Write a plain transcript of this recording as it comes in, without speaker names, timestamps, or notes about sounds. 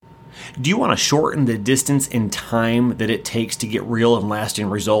Do you want to shorten the distance in time that it takes to get real and lasting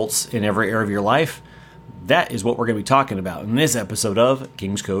results in every area of your life? That is what we're going to be talking about in this episode of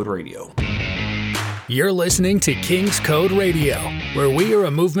King's Code Radio. You're listening to King's Code Radio, where we are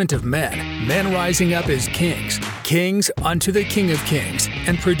a movement of men rising up as kings unto the King of Kings,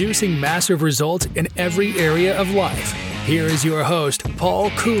 and producing massive results in every area of life. Here is your host, Paul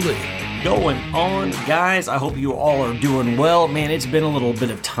Cooley. Going on, guys. I hope you all are doing well. Man, it's been a little bit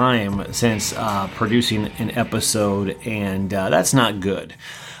of time since producing an episode, and that's not good.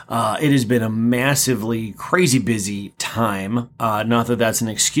 It has been a massively crazy busy time. Not that that's an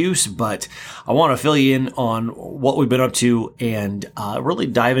excuse, but I want to fill you in on what we've been up to and really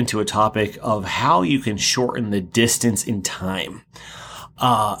dive into a topic of how you can shorten the distance in time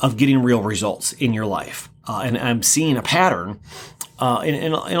of getting real results in your life. And I'm seeing a pattern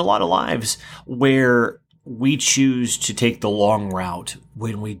in a lot of lives where we choose to take the long route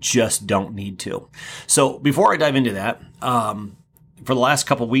when we just don't need to. So before I dive into that, for the last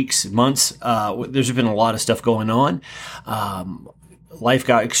couple weeks, months, there's been a lot of stuff going on. Life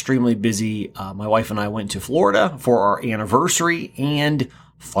got extremely busy. My wife and I went to Florida for our anniversary and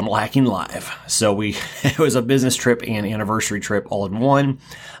Funnel Hacking Live. So it was a business trip and anniversary trip all in one.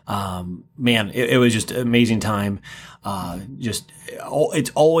 Man, it was just an amazing time. It's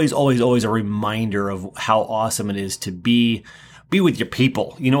always a reminder of how awesome it is to be with your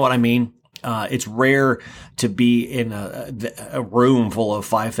people. You know what I mean? It's rare to be in a room full of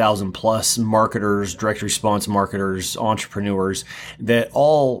 5,000 plus marketers, direct response marketers, entrepreneurs that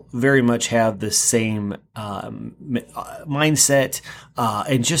all very much have the same mindset,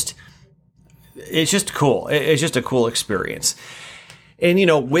 and it's just cool. It's just a cool experience.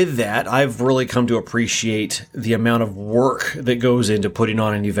 And, with that, I've really come to appreciate the amount of work that goes into putting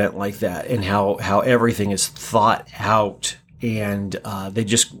on an event like that and how everything is thought out. And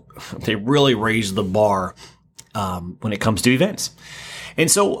they really raise the bar when it comes to events. And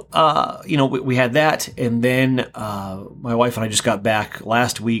so, we had that. And then my wife and I just got back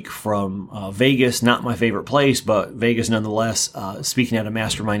last week from Vegas, not my favorite place, but Vegas nonetheless, speaking at a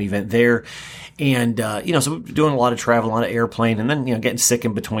mastermind event there. And, so we're doing a lot of travel, a lot of airplane, and then, getting sick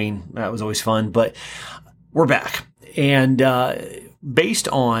in between. That was always fun. But we're back. And based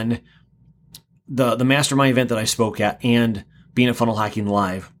on the mastermind event that I spoke at and being at Funnel Hacking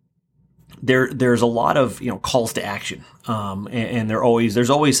Live, there's a lot of calls to action, and there's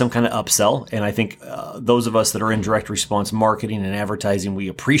always some kind of upsell. And I think those of us that are in direct response marketing and advertising, we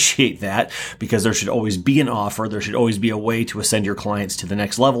appreciate that because there should always be an offer. There should always be a way to ascend your clients to the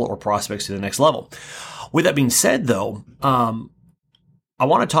next level or prospects to the next level. With that being said, though, I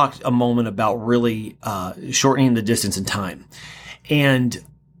want to talk a moment about really shortening the distance in time. And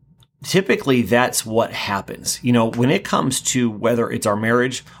typically, that's what happens. When it comes to whether it's our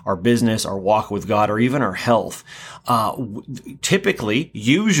marriage, our business, our walk with God, or even our health,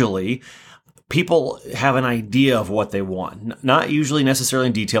 usually, people have an idea of what they want. Not usually necessarily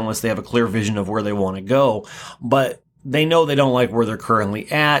in detail unless they have a clear vision of where they want to go, but they know they don't like where they're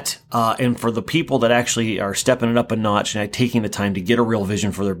currently at. And for the people that actually are stepping it up a notch and taking the time to get a real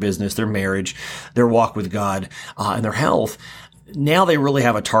vision for their business, their marriage, their walk with God, and their health, now they really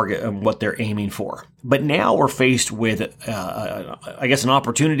have a target on what they're aiming for. But now we're faced with, an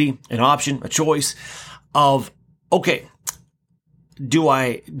opportunity, an option, a choice of, okay, do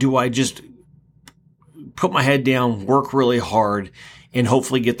I just put my head down, work really hard, and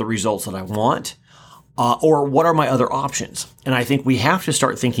hopefully get the results that I want? Or what are my other options? And I think we have to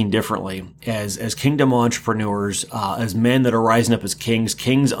start thinking differently as kingdom entrepreneurs, as men that are rising up as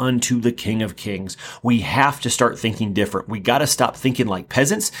kings unto the King of Kings. We have to start thinking different. We got to stop thinking like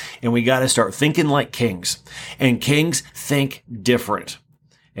peasants, and we got to start thinking like kings. And kings think different.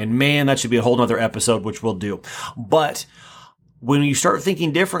 And man, that should be a whole nother episode, which we'll do. But when you start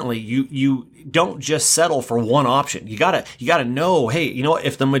thinking differently, you don't just settle for one option. You gotta know, hey,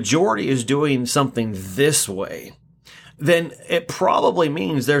 if the majority is doing something this way, then it probably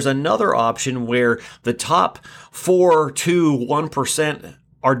means there's another option where the top 4 to 1%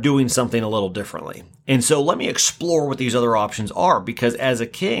 are doing something a little differently. And so let me explore what these other options are, because as a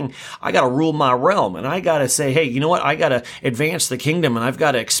king, I got to rule my realm, and I got to say, hey, you know what? I got to advance the kingdom, and I've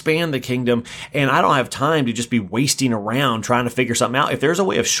got to expand the kingdom, and I don't have time to just be wasting around trying to figure something out. If there's a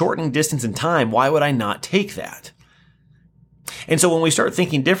way of shortening distance and time, why would I not take that? And so when we start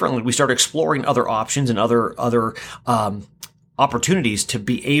thinking differently, we start exploring other options and other opportunities to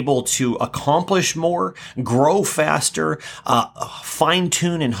be able to accomplish more, grow faster,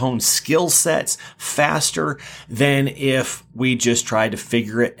 fine-tune and hone skill sets faster than if we just try to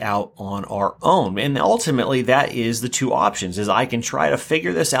figure it out on our own. And ultimately, that is the two options, is I can try to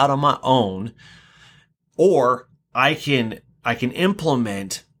figure this out on my own, or I can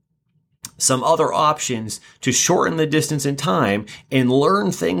implement some other options to shorten the distance in time and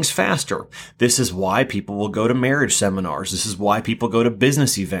learn things faster. This is why people will go to marriage seminars. This is why people go to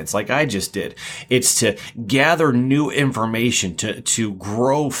business events like I just did. It's to gather new information, to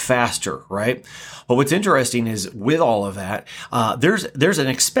grow faster, right? But what's interesting is with all of that, there's an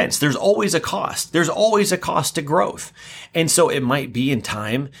expense. There's always a cost. There's always a cost to growth. And so it might be in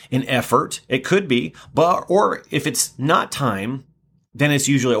time, in effort. It could be, or if it's not time, then it's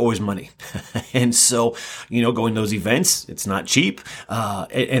usually always money. And so, going to those events, it's not cheap.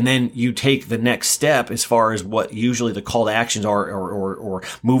 And then you take the next step as far as what usually the call to actions are, or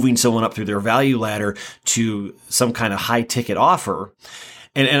moving someone up through their value ladder to some kind of high ticket offer.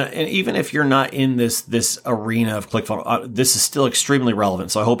 And even if you're not in this arena of ClickFunnels, this is still extremely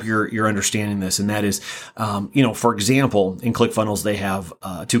relevant. So I hope you're understanding this. And that is, for example, in ClickFunnels, they have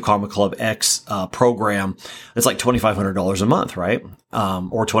a 2 Comma Club X program. It's like $2,500 a month, right?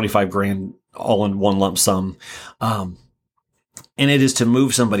 Or $25,000 all in one lump sum. And it is to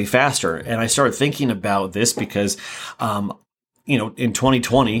move somebody faster. And I started thinking about this because, in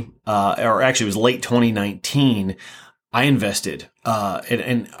 2020, or actually it was late 2019, I invested,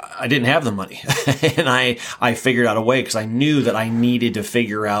 and I didn't have the money and I figured out a way, because I knew that I needed to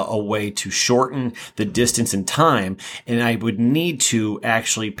figure out a way to shorten the distance and time. And I would need to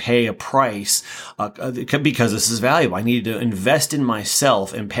actually pay a price, because this is valuable. I needed to invest in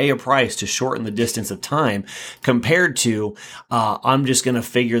myself and pay a price to shorten the distance of time, compared to, I'm just going to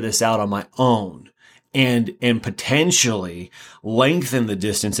figure this out on my own and potentially lengthen the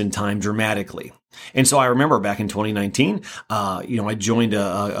distance and time dramatically. And so I remember back in 2019, I joined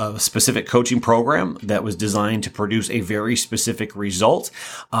a specific coaching program that was designed to produce a very specific result.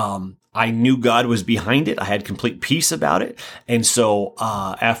 I knew God was behind it. I had complete peace about it. And so,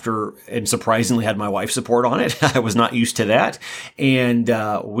 and surprisingly had my wife's support on it. I was not used to that. And,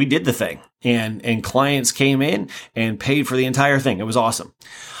 we did the thing, and clients came in and paid for the entire thing. It was awesome.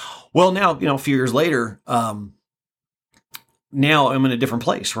 Well, now, a few years later, now I'm in a different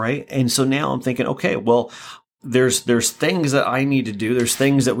place, right? And so now I'm thinking, okay, well, there's things that I need to do. There's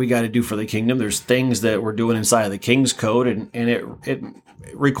things that we got to do for the kingdom. There's things that we're doing inside of the King's Code, and it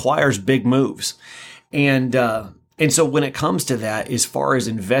requires big moves. And so when it comes to that, as far as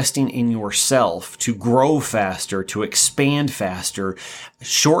investing in yourself to grow faster, to expand faster,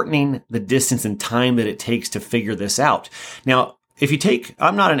 shortening the distance and time that it takes to figure this out. Now,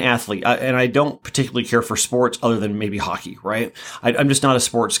 I'm not an athlete, and I don't particularly care for sports other than maybe hockey, right? I'm just not a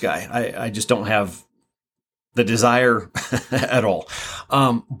sports guy. I just don't have the desire at all.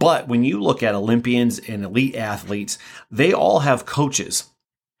 But when you look at Olympians and elite athletes, they all have coaches.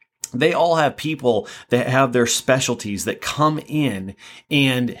 They all have people that have their specialties that come in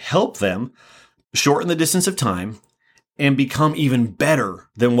and help them shorten the distance of time and become even better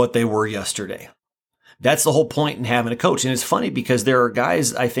than what they were yesterday. That's the whole point in having a coach. And it's funny because there are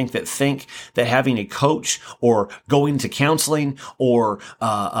guys, I think that having a coach or going to counseling or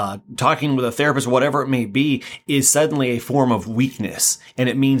talking with a therapist, whatever it may be, is suddenly a form of weakness. And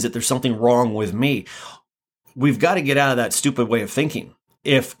it means that there's something wrong with me. We've got to get out of that stupid way of thinking.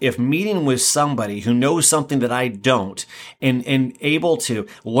 If meeting with somebody who knows something that I don't, and able to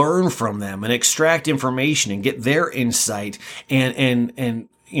learn from them and extract information and get their insight and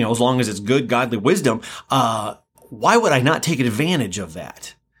as long as it's good, godly wisdom, why would I not take advantage of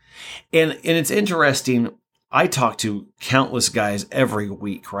that? And it's interesting. I talk to countless guys every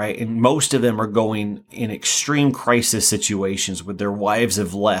week, right? And most of them are going in extreme crisis situations where their wives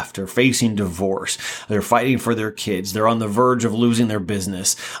have left or facing divorce. They're fighting for their kids. They're on the verge of losing their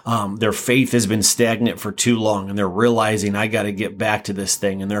business. Their faith has been stagnant for too long, and they're realizing I got to get back to this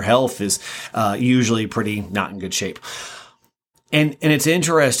thing. And their health is usually pretty not in good shape. And it's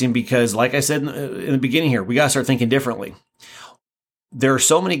interesting because, like I said in the beginning here, we got to start thinking differently. There are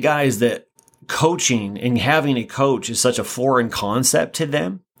so many guys that coaching and having a coach is such a foreign concept to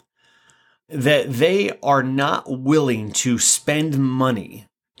them that they are not willing to spend money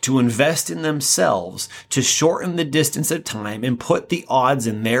to invest in themselves, to shorten the distance of time and put the odds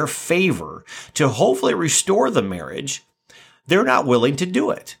in their favor to hopefully restore the marriage. They're not willing to do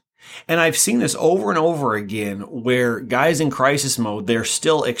it. And I've seen this over and over again where guys in crisis mode, they're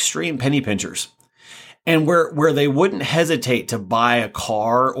still extreme penny pinchers. And where they wouldn't hesitate to buy a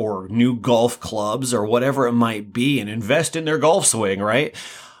car or new golf clubs or whatever it might be and invest in their golf swing, right?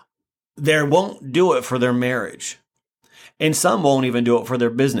 They won't do it for their marriage. And some won't even do it for their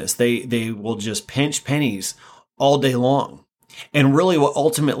business. They will just pinch pennies all day long. And really what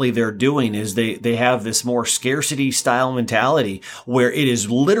ultimately they're doing is they have this more scarcity style mentality where it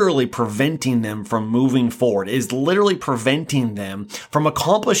is literally preventing them from moving forward. It is literally preventing them from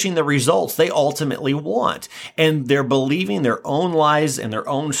accomplishing the results they ultimately want. And they're believing their own lies and their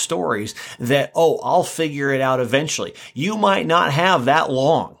own stories that, oh, I'll figure it out eventually. You might not have that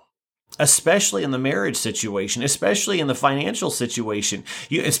long. Especially in the marriage situation, especially in the financial situation,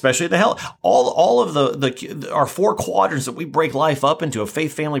 especially the health, all of our 4 quadrants that we break life up into of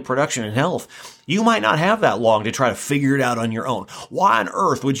faith, family, production, and health. You might not have that long to try to figure it out on your own. Why on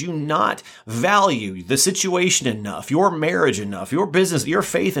earth would you not value the situation enough, your marriage enough, your business, your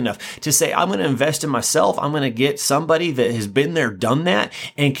faith enough to say, I'm going to invest in myself. I'm going to get somebody that has been there, done that,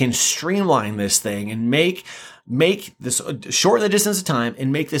 and can streamline this thing and make this, shorten the distance of time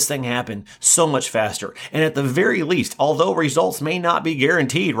and make this thing happen so much faster. And at the very least, although results may not be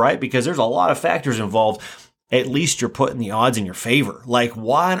guaranteed, right? Because there's a lot of factors involved, at least you're putting the odds in your favor. Like,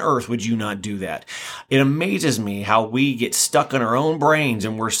 why on earth would you not do that? It amazes me how we get stuck in our own brains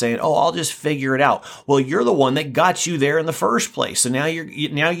and we're saying, oh, I'll just figure it out. Well, you're the one that got you there in the first place. So now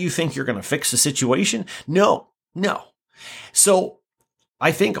you think you're going to fix the situation? No. So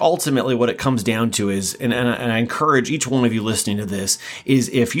I think ultimately what it comes down to is, and I encourage each one of you listening to this, is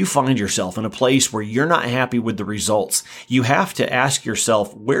if you find yourself in a place where you're not happy with the results, you have to ask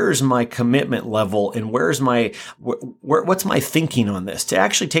yourself, where's my commitment level and what's my thinking on this? To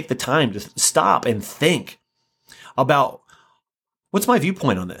actually take the time to stop and think about what's my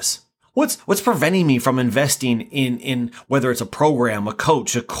viewpoint on this? What's preventing me from investing in whether it's a program, a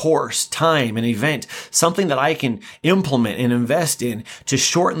coach, a course, time, an event, something that I can implement and invest in to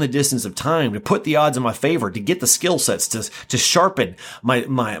shorten the distance of time, to put the odds in my favor, to get the skill sets, to sharpen my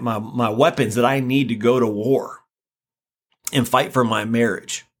weapons that I need to go to war and fight for my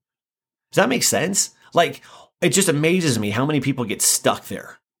marriage. Does that make sense? Like, it just amazes me how many people get stuck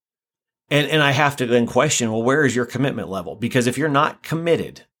there. And I have to then question, well, where is your commitment level? Because if you're not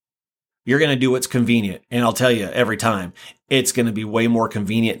committed, you're going to do what's convenient. And I'll tell you every time, it's going to be way more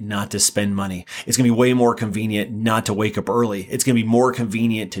convenient not to spend money. It's going to be way more convenient not to wake up early. It's going to be more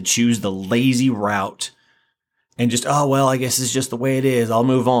convenient to choose the lazy route and just, oh, well, I guess it's just the way it is. I'll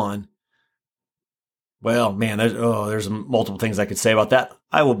move on. Well, man, there's multiple things I could say about that.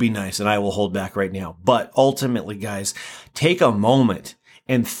 I will be nice and I will hold back right now. But ultimately, guys, take a moment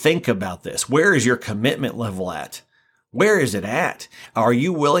and think about this. Where is your commitment level at? Where is it at? Are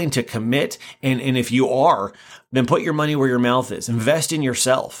you willing to commit? And if you are, then put your money where your mouth is. Invest in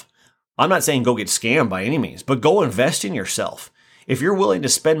yourself. I'm not saying go get scammed by any means, but go invest in yourself. If you're willing to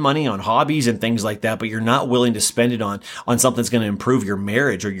spend money on hobbies and things like that, but you're not willing to spend it on something that's going to improve your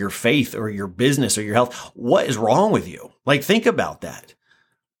marriage or your faith or your business or your health, what is wrong with you? Like, think about that.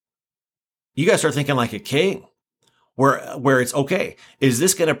 You guys start thinking like a king. Where it's okay. Is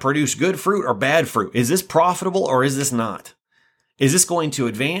this going to produce good fruit or bad fruit? Is this profitable or is this not? Is this going to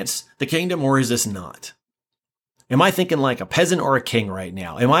advance the kingdom or is this not? Am I thinking like a peasant or a king right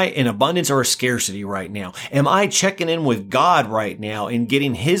now? Am I in abundance or a scarcity right now? Am I checking in with God right now and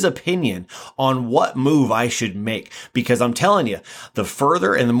getting his opinion on what move I should make? Because I'm telling you, the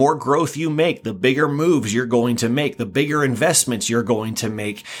further and the more growth you make, the bigger moves you're going to make, the bigger investments you're going to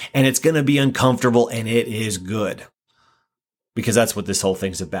make, and it's going to be uncomfortable and it is good. Because that's what this whole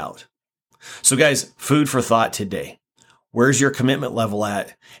thing's about. So guys, food for thought today. Where's your commitment level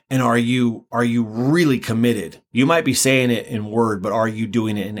at? And are you really committed? You might be saying it in word, but are you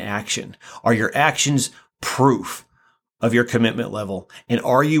doing it in action? Are your actions proof of your commitment level? And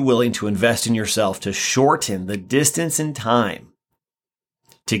are you willing to invest in yourself to shorten the distance and time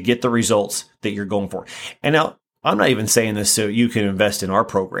to get the results that you're going for? And now, I'm not even saying this so you can invest in our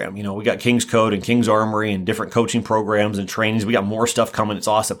program. You know, we got King's Code and King's Armory and different coaching programs and trainings. We got more stuff coming. It's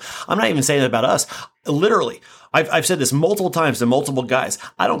awesome. I'm not even saying that about us. Literally, I've said this multiple times to multiple guys.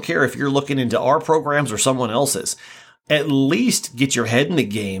 I don't care if you're looking into our programs or someone else's. At least get your head in the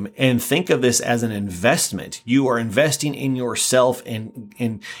game and think of this as an investment. You are investing in yourself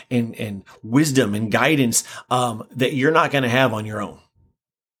and wisdom and guidance that you're not going to have on your own.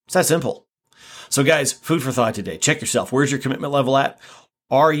 It's that simple. So guys, food for thought today. Check yourself. Where's your commitment level at?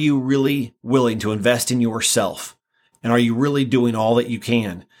 Are you really willing to invest in yourself? And are you really doing all that you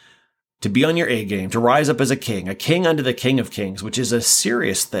can to be on your A game, to rise up as a king unto the King of Kings, which is a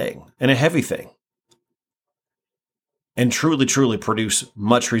serious thing and a heavy thing? and truly, truly produce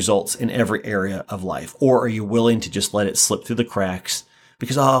much results in every area of life? Or are you willing to just let it slip through the cracks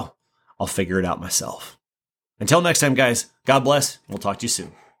because, I'll figure it out myself? Until next time, guys, God bless. We'll talk to you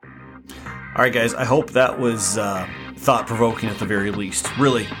soon. All right, guys, I hope that was thought-provoking at the very least.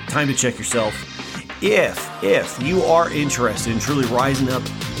 Really, time to check yourself. If you are interested in truly rising up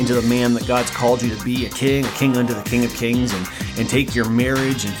into the man that God's called you to be, a king unto the King of Kings, and take your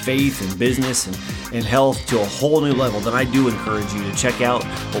marriage and faith and business and health to a whole new level, then I do encourage you to check out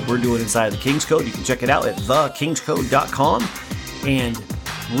what we're doing inside of the King's Code. You can check it out at thekingscode.com and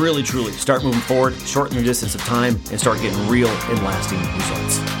really, truly start moving forward, shorten the distance of time, and start getting real and lasting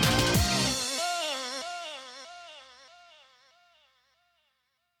results.